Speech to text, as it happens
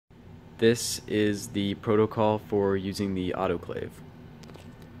This is the protocol for using the autoclave.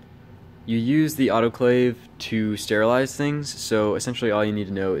 You use the autoclave to sterilize things, so essentially all you need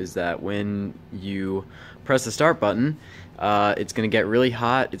to know is that when you press the start button, it's going to get really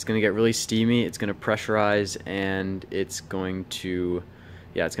hot, it's going to get really steamy, it's going to pressurize, and it's going to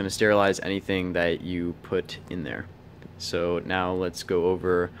sterilize anything that you put in there. So now let's go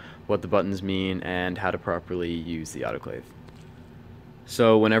over what the buttons mean and how to properly use the autoclave.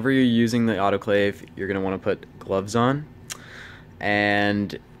 So whenever you're using the autoclave, you're going to want to put gloves on,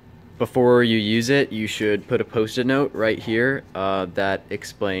 and before you use it, you should put a post-it note right here that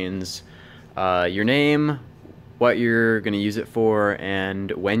explains your name, what you're going to use it for,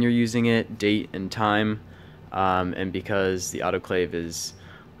 and when you're using it, date and time. And because the autoclave is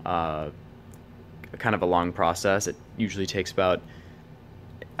kind of a long process, it usually takes about,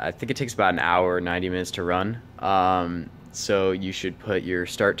 I think it takes about an hour, 90 minutes to run. So you should put your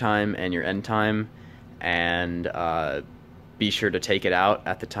start time and your end time, and be sure to take it out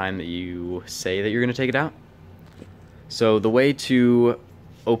at the time that you say that you're going to take it out. So the way to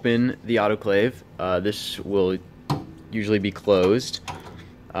open the autoclave, this will usually be closed.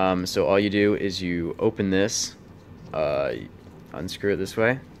 So all you do is you open this, unscrew it this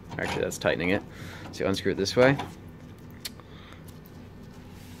way. Actually, that's tightening it. So you unscrew it this way,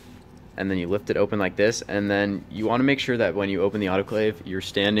 and then you lift it open like this, and then you want to make sure that when you open the autoclave, you're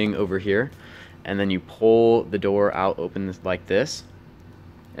standing over here, and then you pull the door out open like this.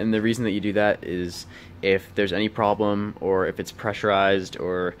 And the reason that you do that is if there's any problem, or if it's pressurized,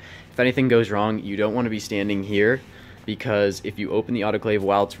 or if anything goes wrong, you don't want to be standing here, because if you open the autoclave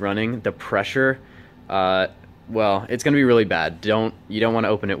while it's running, the pressure, well, it's going to be really bad. You don't want to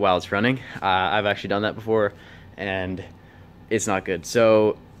open it while it's running. I've actually done that before, and it's not good.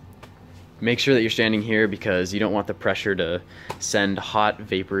 So make sure that you're standing here, because you don't want the pressure to send hot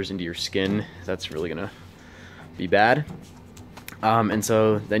vapors into your skin. That's really gonna be bad. And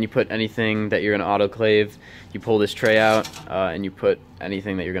so then you put anything that you're gonna autoclave, you pull this tray out, and you put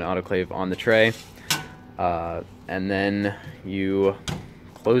anything that you're gonna autoclave on the tray. And then you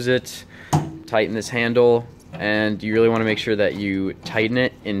close it, tighten this handle, and you really wanna make sure that you tighten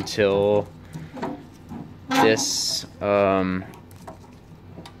it until this,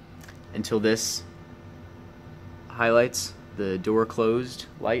 highlights, the door closed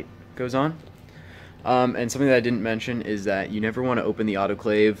light goes on. And something that I didn't mention is that you never want to open the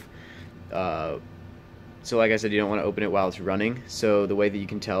autoclave. So like I said, you don't want to open it while it's running. So the way that you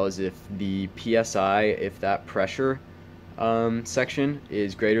can tell is if the PSI, if that pressure section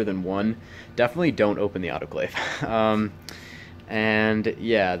is greater than 1, definitely don't open the autoclave. And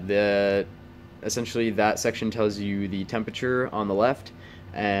yeah, essentially that section tells you the temperature on the left,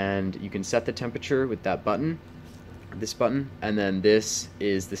 and you can set the temperature with that button, this button, and then this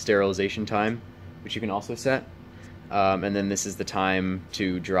is the sterilization time, which you can also set, and then this is the time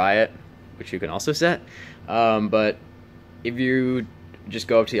to dry it, which you can also set. But if you just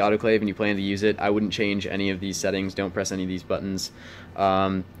go up to the autoclave and you plan to use it, I wouldn't change any of these settings. Don't press any of these buttons.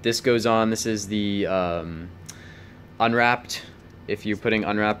 This goes on. This is the unwrapped. If you're putting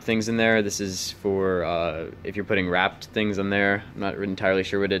unwrapped things in there, this is for if you're putting wrapped things in there. I'm not entirely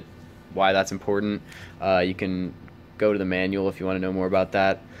sure why that's important. You can go to the manual if you want to know more about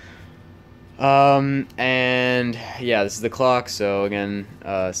that. And yeah, this is the clock. So again,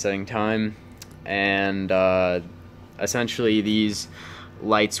 setting time, and essentially these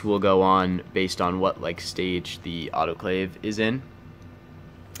lights will go on based on what stage the autoclave is in.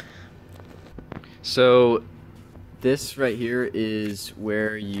 So this right here is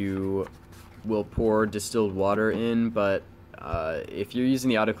where you will pour distilled water in, but if you're using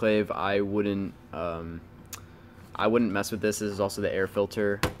the autoclave, I wouldn't mess with this. This is also the air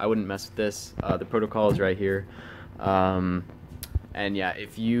filter. I wouldn't mess with this. The protocol is right here. And yeah,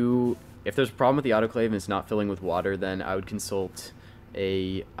 if there's a problem with the autoclave and it's not filling with water, then I would consult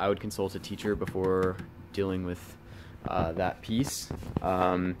a teacher before dealing with that piece.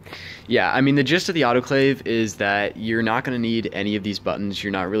 Yeah, I mean, the gist of the autoclave is that you're not going to need any of these buttons.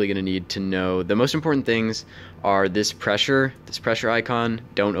 You're not really going to need to know. The most important things are this pressure icon.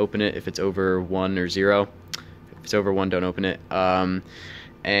 Don't open it if it's over 1 or 0. If it's over 1, don't open it.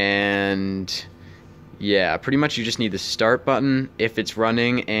 And yeah, pretty much you just need the start button. If it's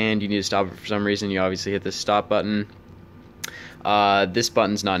running and you need to stop it for some reason, you obviously hit the stop button. This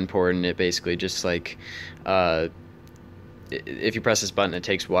button's not important. It basically just if you press this button, it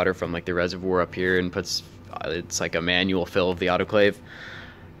takes water from the reservoir up here and puts, it's like a manual fill of the autoclave.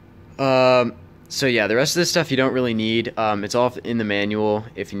 So yeah, the rest of this stuff you don't really need. It's all in the manual.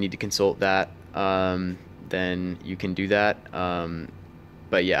 If you need to consult that, then you can do that.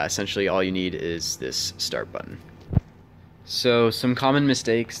 But yeah, essentially all you need is this start button. So some common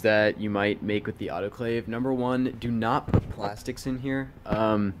mistakes that you might make with the autoclave. Number one, do not put plastics in here.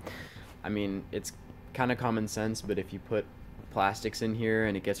 I mean, it's kind of common sense, but if you put plastics in here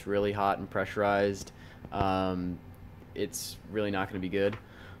and it gets really hot and pressurized, it's really not going to be good.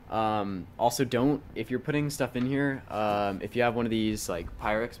 Also, if you're putting stuff in here, if you have one of these like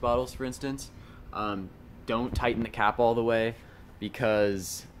Pyrex bottles, for instance, don't tighten the cap all the way,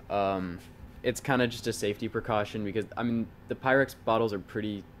 because it's kind of just a safety precaution, because I mean the Pyrex bottles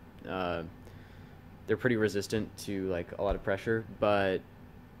are they're pretty resistant to like a lot of pressure, but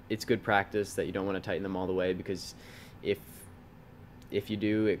it's good practice that you don't want to tighten them all the way, because if you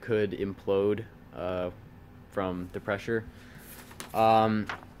do, it could implode from the pressure.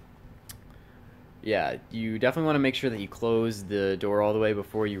 Yeah, you definitely want to make sure that you close the door all the way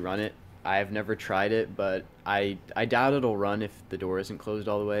before you run it. I've never tried it, but I doubt it'll run if the door isn't closed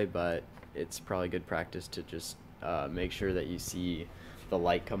all the way, but it's probably good practice to just make sure that you see the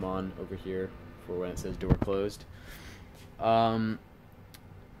light come on over here for when it says door closed.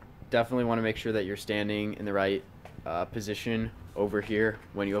 Definitely want to make sure that you're standing in the right position over here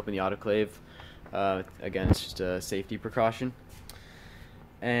when you open the autoclave. Again, it's just a safety precaution.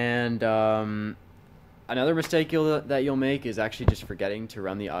 And another mistake that you'll make is actually just forgetting to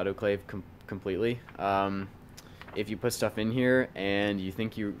run the autoclave completely. If you put stuff in here and you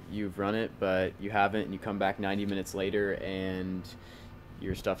think you've run it, but you haven't, and you come back 90 minutes later and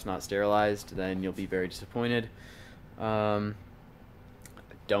your stuff's not sterilized, then you'll be very disappointed.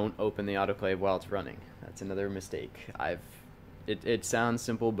 Don't open the autoclave while it's running. That's another mistake. It sounds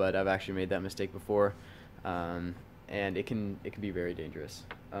simple, but I've actually made that mistake before, and it can be very dangerous.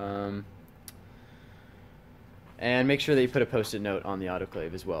 And make sure that you put a post-it note on the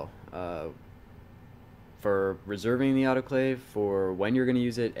autoclave as well, for reserving the autoclave, for when you're going to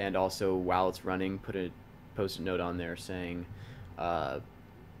use it, and also while it's running, put a post-it note on there saying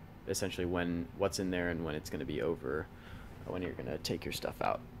essentially what's in there and when it's going to be over, when you're going to take your stuff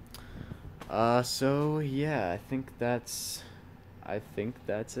out. So yeah, I think that's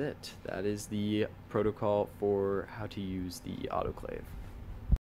it. That is the protocol for how to use the autoclave.